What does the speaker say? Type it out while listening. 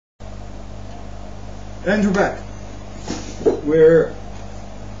And we're back. We're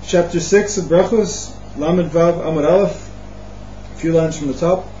chapter 6 of Brachos, Lamed Vav Amud Aleph, a few lines from the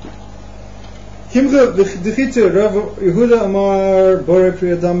top. Kimcha v'chite Rav Yehuda Amar Borei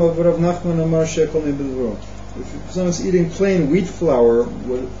Pri Adama Rav Nachman Amar Shekel Nebedvoro. If someone's eating plain wheat flour,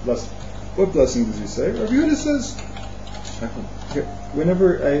 what blessing does he say? Rav Yehuda says,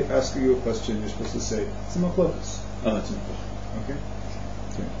 whenever I ask you a question, you're supposed to say, it's a machlokas. Oh, it's a machlokas. Okay?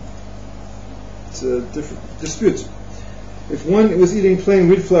 It's a different dispute. If one was eating plain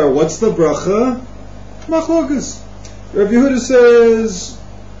wheat flour, what's the bracha? Machlokas. Rav Yehuda says,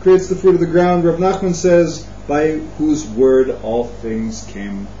 creates the fruit of the ground. Rav Nachman says, by whose word all things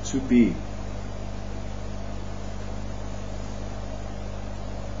came to be.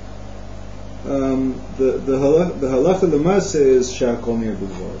 The halacha l'maaseh is she'akol niyeh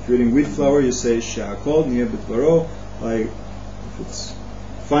b'dvaro. If you're eating wheat flour, you say she'akol niyeh b'dvaro. Like if it's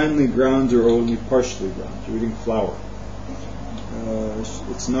finely ground or only partially ground, you're eating flour.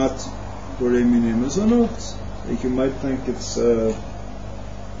 It's not borei minei mezonot. Like you might think it's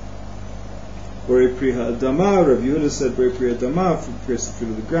borei pri ha'adama. Rav Yehuda said borei pri ha'adama, creates the fruit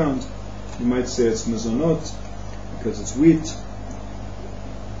of the ground. You might say it's mezonot because it's wheat.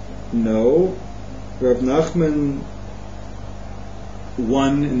 No, Rav Nachman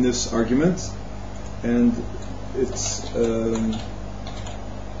won in this argument, and it's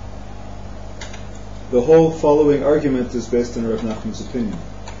the whole following argument is based on Rav Nachman's opinion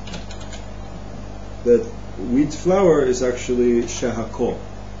that wheat flour is actually shehakol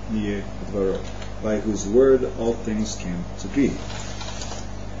niyeh b'dvaro, by whose word all things came to be.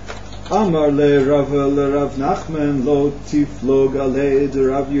 Amar le Rav Nachman lo tiflog alei de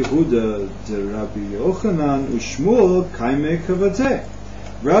Rav Yehuda de Rabbi Yochanan u'Shmuel kaimei kavateh.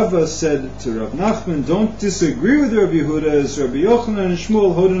 Rava said to Rav Nachman, don't disagree with Rabbi Yehuda as Rabbi Yochanan and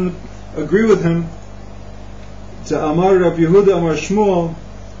Shmuel wouldn't agree with him. To Amar Rabbi Yehuda Amar Shmuel,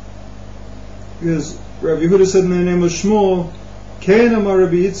 because Rabbi Yehuda said in the name of Shmuel, Kain Amar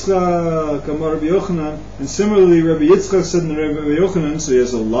Rabbi Yitzchak Amar Rabbi Yochanan, and similarly Rabbi Yitzchak said in the name of Rabbi Yochanan, so he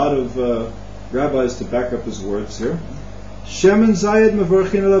has a lot of rabbis to back up his words here. Shemen Zayed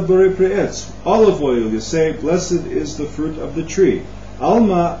Mevarchin Alav Borei Pri Etz. Olive oil, you say, blessed is the fruit of the tree.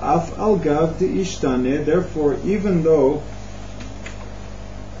 Alma Af Al Gav De Ishtane, therefore, even though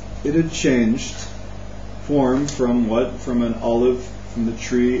it had changed form from what? From an olive, from the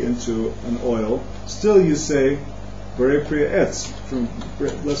tree into an oil, still you say, Borei Pri Etz, from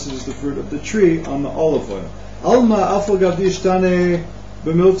blessed is the fruit of the tree on the olive oil. Alma Afal Gav De Ishtane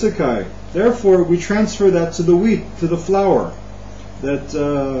B'miltakai. Therefore, we transfer that to the wheat, to the flour. That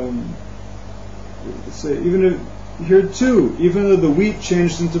say even if, here too, even though the wheat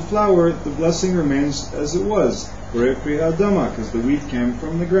changed into flour, the blessing remains as it was. Borei Pri Adama, because the wheat came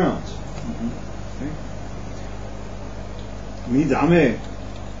from the ground. Midame,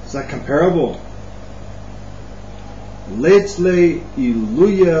 is that comparable? Leitle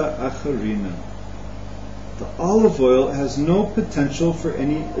iluya acharina. The olive oil has no potential for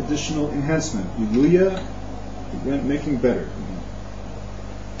any additional enhancement. Iluya, making better.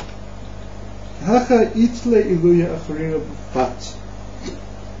 Hacha itle iluya acharina fat.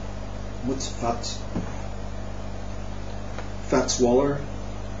 What's fat? Fat swaller.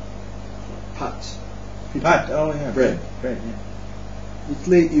 Pat. Pat. Oh yeah. Bread. Bread. Yeah.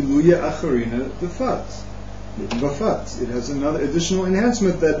 Itle iluya acharina the fat. It has another additional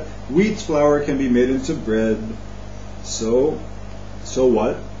enhancement that wheat flour can be made into bread. So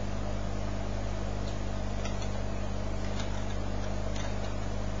what?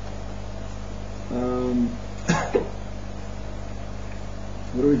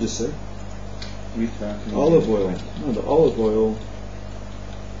 What did we just say? Wheat flour. Olive oil. No, the olive oil.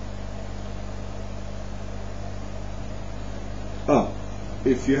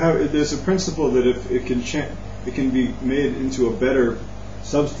 If there's a principle that if it can be made into a better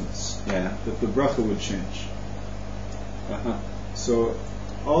substance, yeah, that the bracha would change. So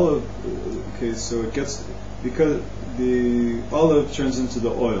so it gets, because the olive turns into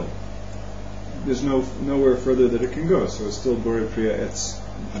the oil. There's nowhere further that it can go, so it's still borei pri etz.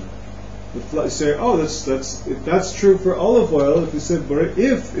 You say, if that's true for olive oil. If you said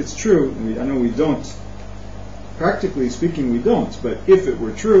if it's true, I know we don't. Practically speaking, we don't, but if it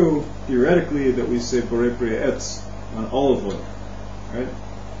were true, theoretically, that we say borei pri etz on olive oil, right?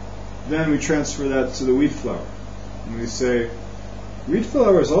 Then we transfer that to the wheat flour, and we say wheat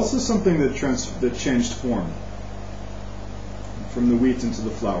flour is also something that changed form from the wheat into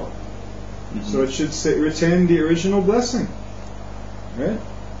the flour. Mm-hmm. So it should retain the original blessing, right?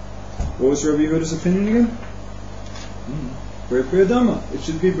 What was Rabbi Yehuda's opinion again? Borei pri Adama. It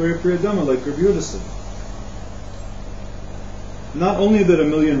should be borei pri Adama, like Rabbi Yehuda said. not only that a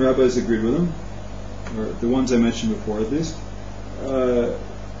million rabbis agreed with him, or the ones I mentioned before at least,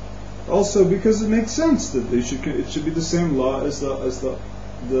 also because it makes sense that it should be the same law as the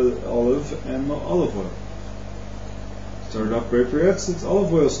olive and the olive oil. Started off Brei Prietz, it's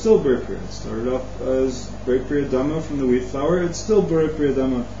olive oil, still Brei Prietz. Started off as Brei Priadama from the wheat flour, it's still Brei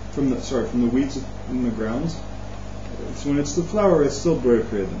Priadama from the wheat in the ground. It's when it's the flour, it's still Brei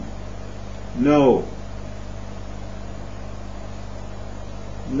Priadama. No.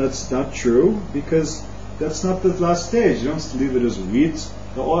 That's not true, because that's not the last stage. You don't just leave it as wheat.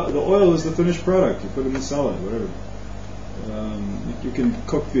 The oil is the finished product. You put it in the salad, whatever. You can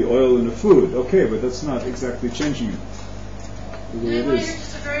cook the oil in a food, okay, but that's not exactly changing it. The way it Anybody is. hear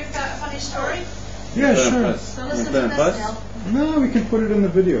just a very funny story? Yeah, sure. So listen to this now. No, we can put it in the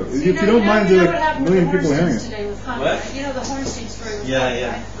video. So If you don't mind, you there know are what like a happened million with the people hearing Hornsteins it. today with Connie, What? right? You know the Hornstein story with Yeah, Connie,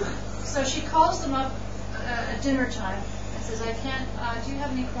 yeah. right? So she calls them up at dinner time and says, I can't, do you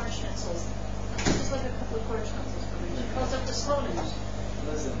have any corn schnitzels? Just like a couple of corn schnitzels for me. She calls up the Sloaners.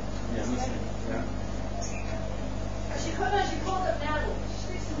 Listen. Yeah, listen. Yeah. She called up Natalie. She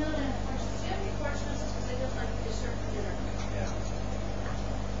speaks to Natalie and she says, do you have any corn schnitzels? Because they look like dessert for dinner. Yeah.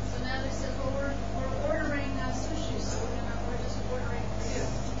 So Natalie says, well, we're ordering sushi, so we're just ordering for you.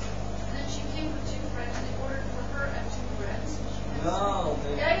 And then she came with 2 friends, and they ordered for her and 2 friends. No,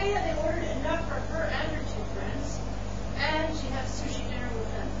 man. Yeah, they ordered enough for her and her 2 friends, and she had sushi dinner with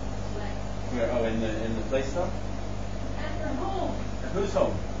them tonight. Where? Oh, in the place though? At her home, Who's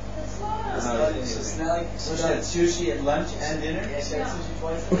home? the Sloaners. So she had sushi at lunch and dinner? Yeah.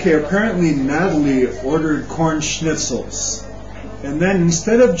 twice. Okay, apparently Natalie ordered corn schnitzels. And then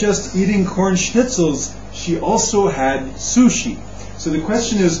instead of just eating corn schnitzels, she also had sushi. So the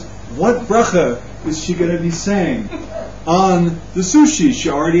question is, what bracha is she going to be saying on the sushi? She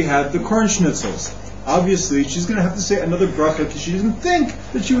already had the corn schnitzels. Obviously, she's going to have to say another bracha because she didn't think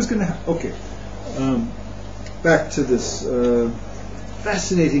that she was going to have... Okay, back to this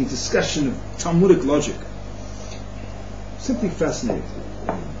fascinating discussion of Talmudic logic. Simply fascinating.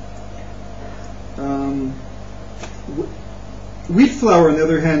 Wheat flour, on the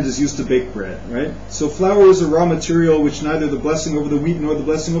other hand, is used to bake bread, right? So flour is a raw material which neither the blessing over the wheat nor the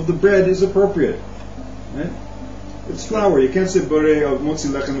blessing of the bread is appropriate, right? It's flour. You can't say borei of motzi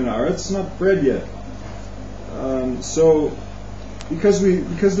lechem min haaretz. It's not bread yet. So because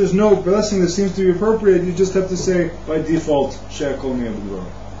there's no blessing that seems to be appropriate, you just have to say by default she'akol mi'avdvar.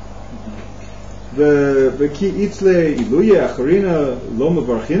 V'ki itle iluye acharina lo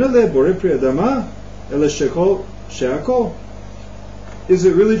mevarchina le borei pri adama ele she'akol. Is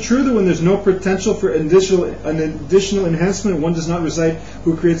it really true that when there's no potential for an additional enhancement, one does not recite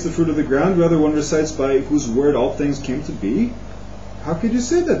who creates the fruit of the ground, rather one recites by whose word all things came to be? How could you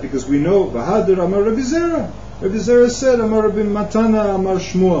say that? Because we know Bahadur Amar Rabbi Zera. Rabbi Zera said Amar Rabbi Matana Amar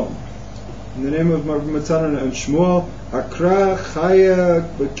Shmuel. In the name of Rabbi Matana and Shmuel, Akra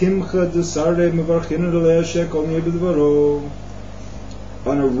Chaya Bekimcha Desare Mevarchin Alei Shekol Nebedvaro.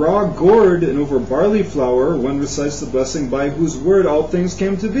 On a raw gourd and over barley flour, one recites the blessing by whose word all things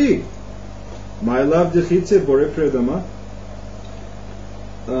came to be. My love dechite borei pri adama.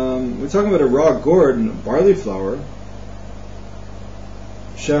 We're talking about a raw gourd and barley flour.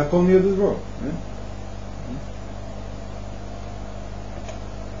 She'akol mi'avdvar, right?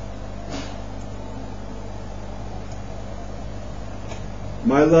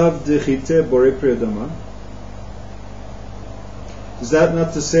 My love dechite borei pri adama. Is that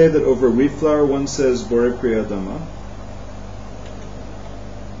not to say that over wheat flour one says borei pri adama?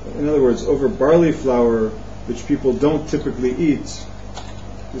 In other words, over barley flour, which people don't typically eat,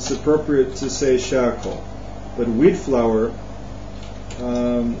 it's appropriate to say she'akol. But wheat flour,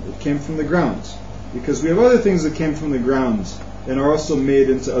 it came from the ground. Because we have other things that came from the ground and are also made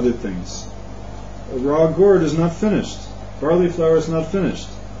into other things. A raw gourd is not finished. Barley flour is not finished.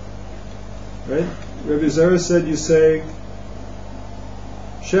 Right? Rabbi Zera said you say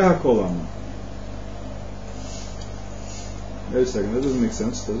she'akol amma. Wait a second, that doesn't make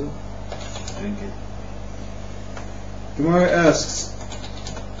sense, does it? Thank you. Gemara asks,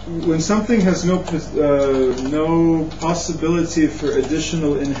 when something has no possibility for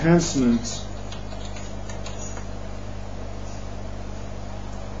additional enhancement,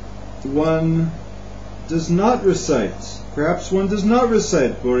 one does not recite. Perhaps one does not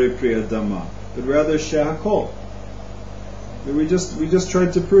recite borei pri adama, but rather she'akol. We just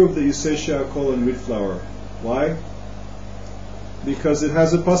tried to prove that you say she'akol in wheat flour. Why? Because it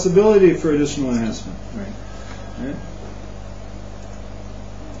has a possibility for additional enhancement. Right?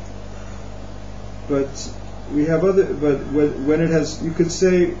 But we have other. But when it has, you could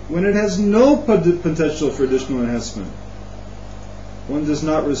say when it has no potential for additional enhancement, one does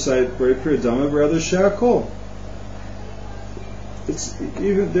not recite Borei Pri Adama, but rather She'akol.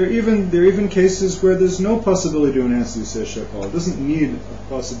 There are even cases where there's no possibility to enhance the Yisei She'akol. It doesn't need a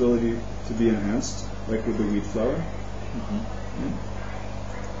possibility to be enhanced, like with the wheat flour.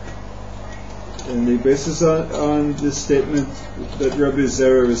 And the basis on this statement that Rabbi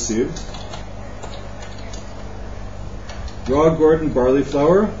Zera received: raw gourd and barley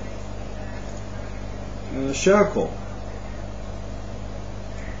flour, She'akol.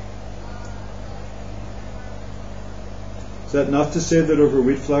 Is that enough to say that over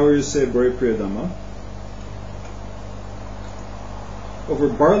wheat flour you say Borei Pri Adama? Over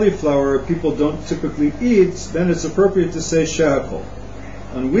barley flour people don't typically eat, then it's appropriate to say She'akol.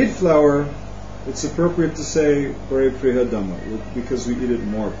 On wheat flour, it's appropriate to say Borei Pri Adama, because we eat it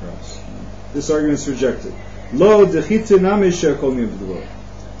more, perhaps. This argument is rejected. Lo dechite name She'akol mivdvo.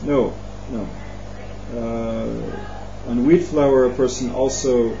 No. On wheat flour, a person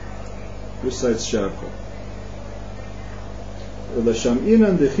also recites She'akol. The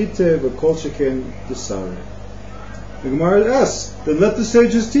Gemara asks, then let the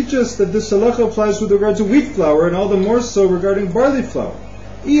sages teach us that this halacha applies with regard to wheat flour, and all the more so regarding barley flour.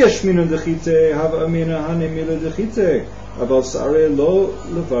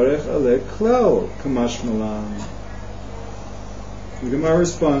 The Gemara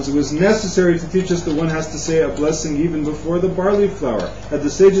responds, it was necessary to teach us that one has to say a blessing even before the barley flour. Had the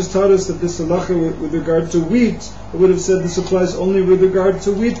sages taught us that this halacha with regard to wheat, it would have said this applies only with regard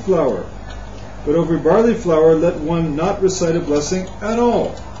to wheat flour. But over barley flour, let one not recite a blessing at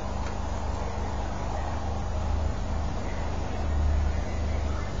all.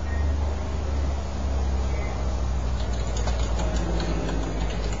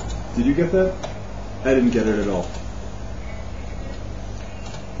 Did you get that? I didn't get it at all.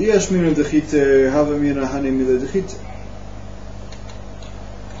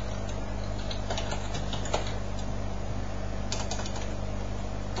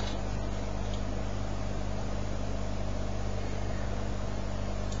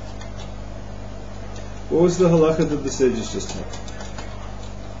 What was the halacha that the sages just taught?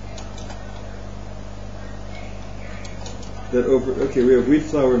 That we have wheat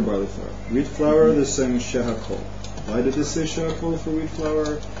flour and barley flour. Wheat flour, they're saying She'akol. Why did they say She'akol for wheat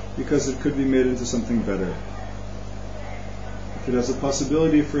flour? Because it could be made into something better. If it has a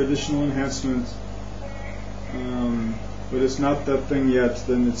possibility for additional enhancement, but it's not that thing yet,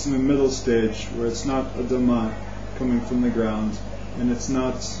 then it's in the middle stage where it's not adama coming from the ground, and it's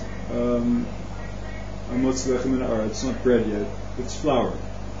not it's not bread yet, it's flour.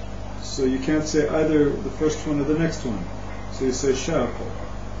 So you can't say either the first one or the next one. So you say She'akol.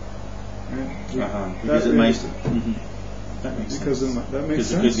 Right? Because it might. That makes because sense. That makes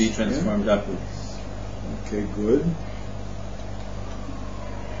sense. Because it could be transformed upwards. Okay, good.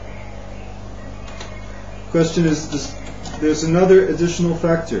 Question is, there's another additional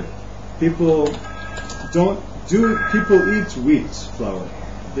factor. People eat wheat flour.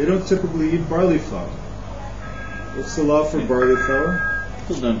 They don't typically eat barley flour. What's the law for barley flour?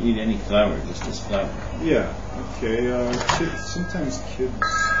 People don't eat any flour, just this flour. Yeah. Okay. Sometimes kids.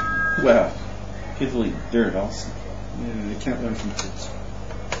 Well, kids will eat dirt also. Yeah, they can't learn from kids.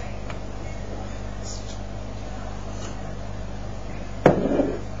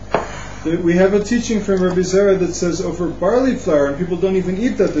 We have a teaching from Rabbi Zera that says over barley flour, and people don't even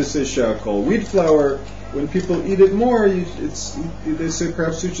eat that, they say She'akol. Wheat flour, when people eat it more, they say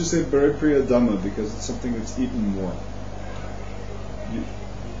perhaps you should say Borei Pri Adama, because it's something that's eaten more.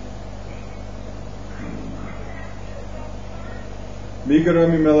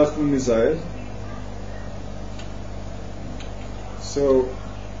 Migarami melach mizayed. So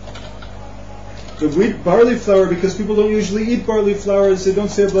the wheat barley flour, because people don't usually eat barley flour, they don't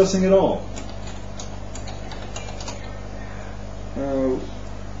say a blessing at all.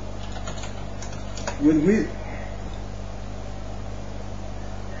 With wheat,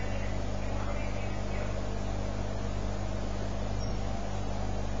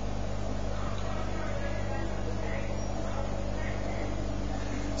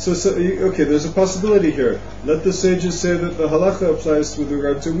 okay, there's a possibility here. Let the sages say that the halacha applies with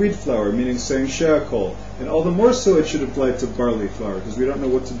regard to wheat flour, meaning saying She'akol, and all the more so it should apply to barley flour, because we don't know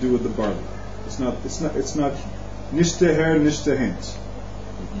what to do with the barley. It's not nishteher nishtehent.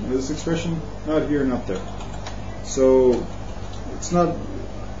 You know this expression? Not here, not there. So it's not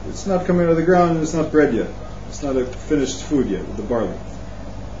coming out of the ground, and it's not bread yet. It's not a finished food yet with the barley.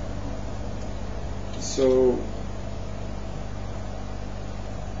 So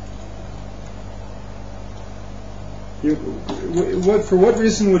for what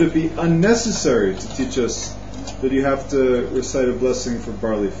reason would it be unnecessary to teach us that you have to recite a blessing for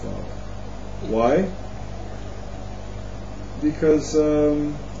barley flour. Why? Because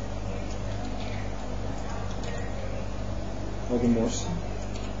all the more so.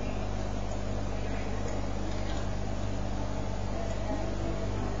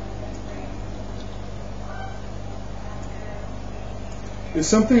 It's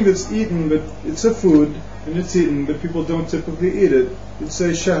something that's eaten, but it's a food, and it's eaten, but people don't typically eat it. It's a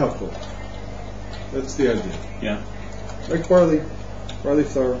shehako. That's the idea. Yeah. Like barley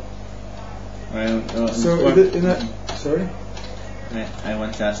flour. Sorry? I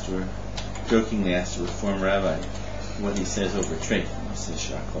once jokingly asked a Reform rabbi what he says over treif. He says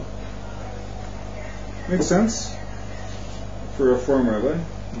shakol. Makes sense for a Reform rabbi.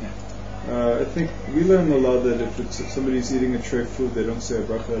 Yeah. I think we learn the law that if somebody's eating a treif food, they don't say a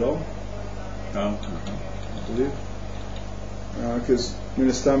bracha at all. Oh. I believe. Because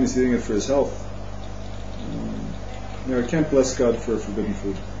Minastam is eating it for his health. I can't bless God for forbidden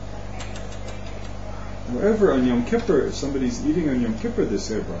food. However, on Yom Kippur, if somebody's eating on Yom Kippur, they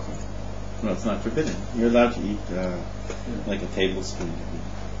say a bracha. Well, it's not forbidden. You're allowed to eat like a tablespoon.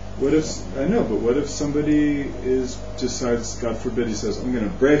 What if somebody decides, God forbid, he says, I'm going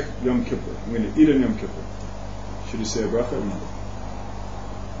to break Yom Kippur. I'm going to eat on Yom Kippur. Should he say a bracha or not?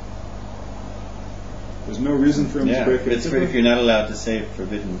 There's no reason for him to break it. It's if you're not allowed to say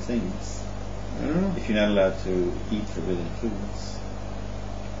forbidden things. I don't know. If you're not allowed to eat forbidden foods.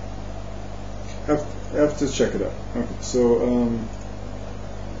 I have to check it out. Okay, so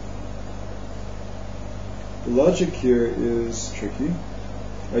the logic here is tricky.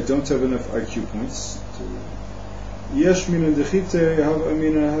 I don't have enough IQ points to. Yesh mina dechite, hav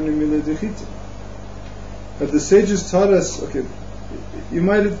amina hanimila dechite. But the sages taught us. Okay, you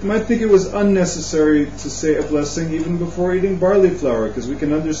might think it was unnecessary to say a blessing even before eating barley flour, because we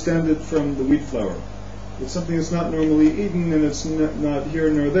can understand it from the wheat flour. It's something that's not normally eaten, and it's not here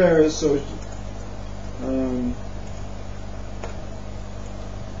nor there. So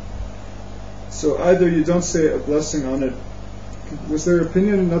either you don't say a blessing on it. Was there an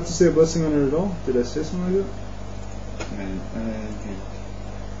opinion not to say a blessing on it at all? Did I say something like that?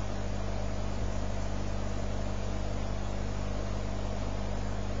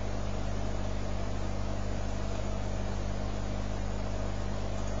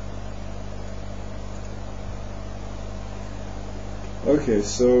 Okay,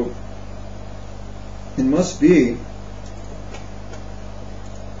 so it must be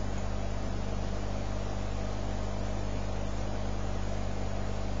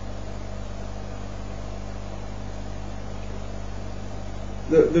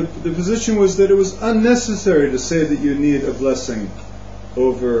the position was that it was unnecessary to say that you need a blessing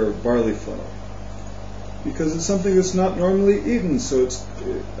over barley flour, because it's something that's not normally eaten, so it's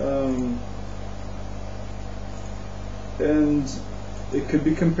and it could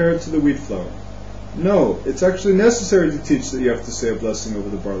be compared to the wheat flour. No, it's actually necessary to teach that you have to say a blessing over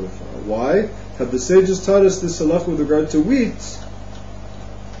the barley flour. Why? Had the sages taught us this halach with regard to wheat,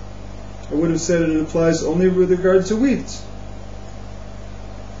 I would have said it applies only with regard to wheat.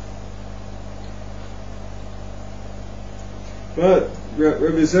 But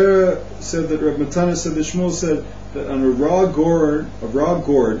Rabbi Zera said that Rabbi Matana said that Shmuel said that on a raw gourd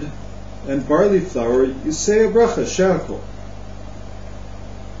and barley flour, you say a bracha, shakol.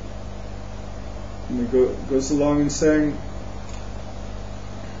 And it goes along in saying,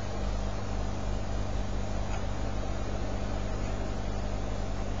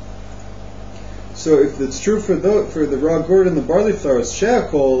 so if it's true for the raw gourd and the barley flour, it's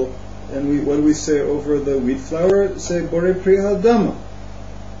shakol. And what do we say over the wheat flour? Say borei pri hadama.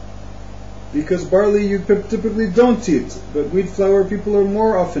 Because barley you typically don't eat, but wheat flour people are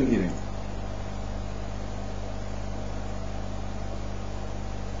more often eating.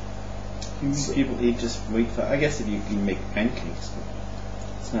 People eat just wheat flour. I guess if you can make pancakes, but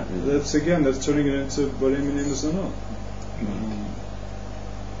it's not really. That's turning it into borei minei mezonot.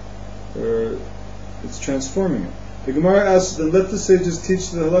 Or it's transforming it. The Gemara asks, then let the sages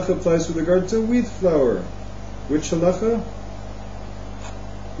teach the halacha applies with regard to wheat flour. Which halacha?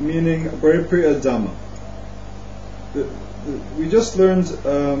 Meaning borei pri adama. We just learned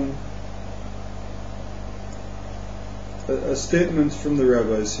a statement from the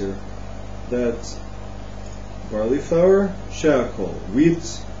rabbis here that barley flour, shakol,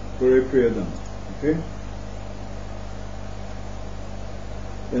 wheat, borei pri adama. Okay?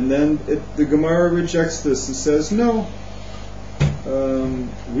 And then the Gemara rejects this and says, no,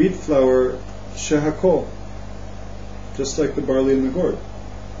 wheat flour, shehakol, just like the barley and the gourd.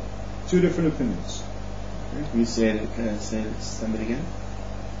 Two different opinions. Okay? Can you say it again?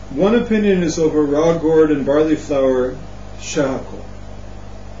 one opinion is over raw gourd and barley flour, shehakol.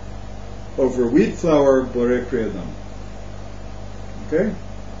 Over wheat flour, borei pri adam. Okay?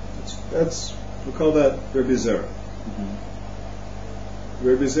 We'll call that Rebbe Zera.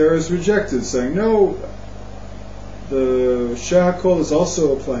 Rebbe Zera is rejected, saying, no, the shehakol is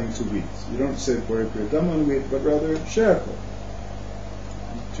also applying to wheat. You don't say borei pri adam on wheat, but rather shehakol.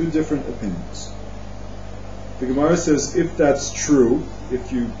 Two different opinions. The Gemara says, if that's true,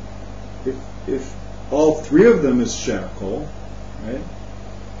 if all three of them is shehakol, right,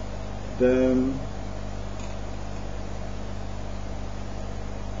 then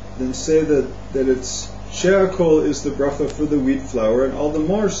say that it's shehakol is the bracha for the wheat flour, and all the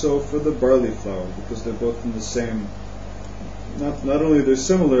more so for the barley flour, because they're both in the same. Not only they're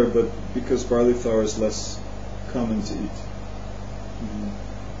similar, but because barley flour is less common to eat.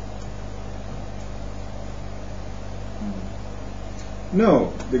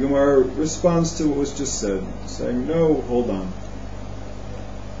 No, the Gemara responds to what was just said, saying, no, hold on.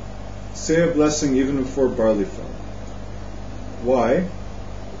 Say a blessing even before barley flour. Why?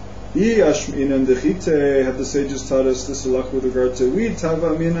 Had the sages taught us this halach with regard to wheat, I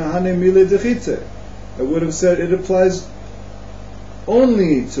would have said it applies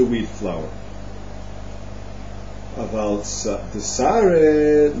only to wheat flour. But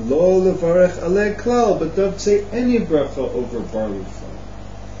don't say any bracha over barley flour.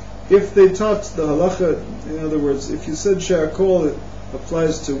 If they taught the halacha, in other words, if you said shehakol it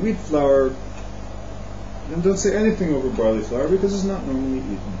applies to wheat flour, then don't say anything over barley flour because it's not normally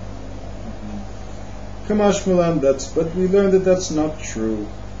eaten. Kamash Milan, but we learned that that's not true,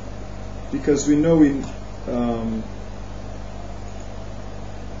 because we know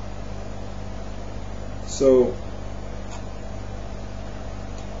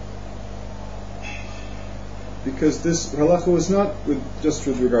because this halacha was not just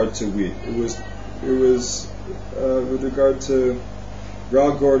with regard to wheat. It was with regard to raw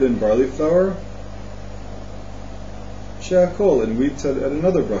gourd and barley flour, shehakol, and wheat at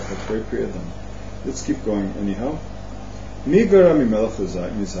another bracha, borei pri adam. Let's keep going anyhow. Mi garami melech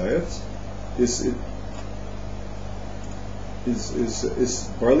mizayet is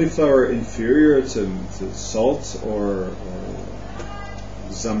barley flour inferior to salt or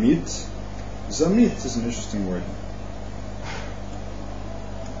zamit? Zamit is an interesting word.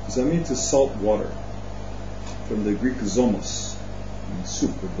 Zamit is salt water, from the Greek zomos,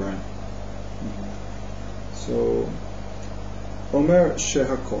 soup or brine. So, Omer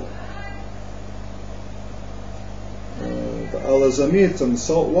shehakol. The alazamit on the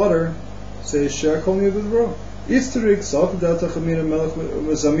salt water says shehakol nidudro. Istrik salkadata chamina melech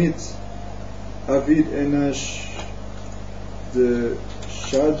zamit avid enash the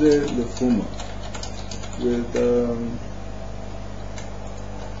shade lefuma. With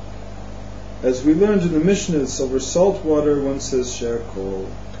as we learned in the Mishnahs, over salt water one says shehakol.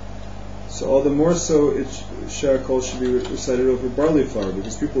 So all the more so, shehakol should be recited over barley flour,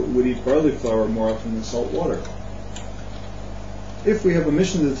 because people would eat barley flour more often than salt water. If we have a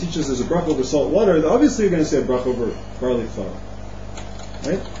Mishnah that teaches there's a bracha over salt water, then obviously you're going to say a bracha over barley flour,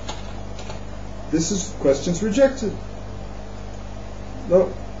 right? This is questions rejected.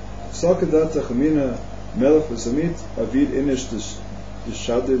 No, salkadata chamina melech v'zamit avid inish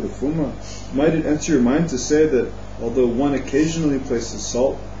d'shade lefuma. Might it enter your mind to say that although one occasionally places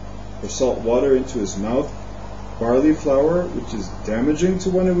salt or salt water into his mouth, barley flour, which is damaging to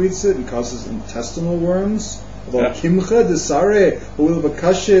one who eats it and causes intestinal worms, kimcha desare will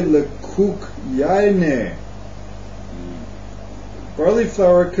bakashe lekuk yaine. Barley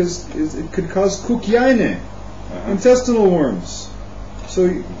flour, because it could cause kuk yaine, intestinal worms. So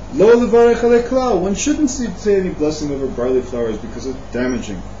lo levarech alei klal. One shouldn't say any blessing over barley flour because it's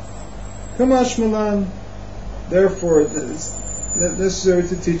damaging. Kamash malan. Therefore, it's necessary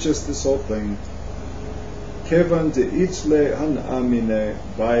to teach us this whole thing. Kevan de itzle han amine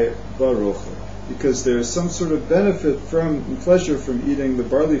by Berakhot. Because there is some sort of benefit and pleasure from eating the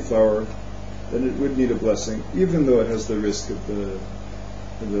barley flour, then it would need a blessing, even though it has the risk of the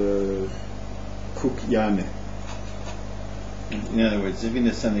kukyane. In other words, even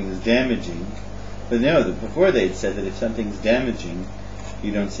if something is damaging, but no, before they'd said that if something's damaging,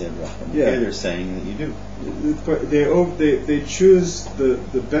 you don't say a bracha. Here they're saying that you do. They choose the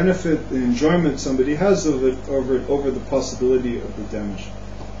benefit, the enjoyment somebody has of it over the possibility of the damage.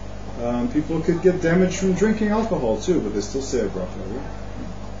 People could get damage from drinking alcohol too, but they still say a bracha, right?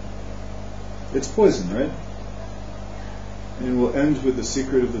 It's poison, right? And we'll end with the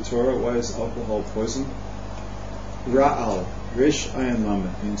secret of the Torah. Why is alcohol poison? Ra'al, Resh Ayin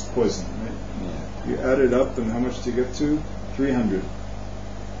Lamed, means poison, right? Yeah. You add it up, and how much do you get to? 300.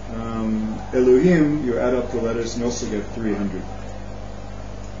 Elohim, you add up the letters and you also get 300.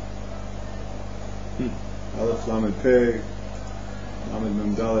 Aleph, Lamed, Pei, Lamed,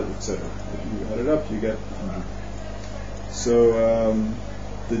 Mem, Dalet, etc. If you add it up, you get 100. So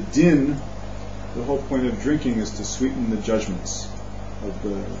the din, the whole point of drinking is to sweeten the judgments of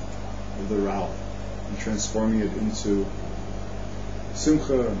the Rao and transforming it into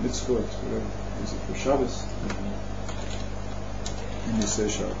Simcha, Mitzvot, whatever. Is it for Shabbos? And you say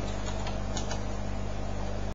Shabbos.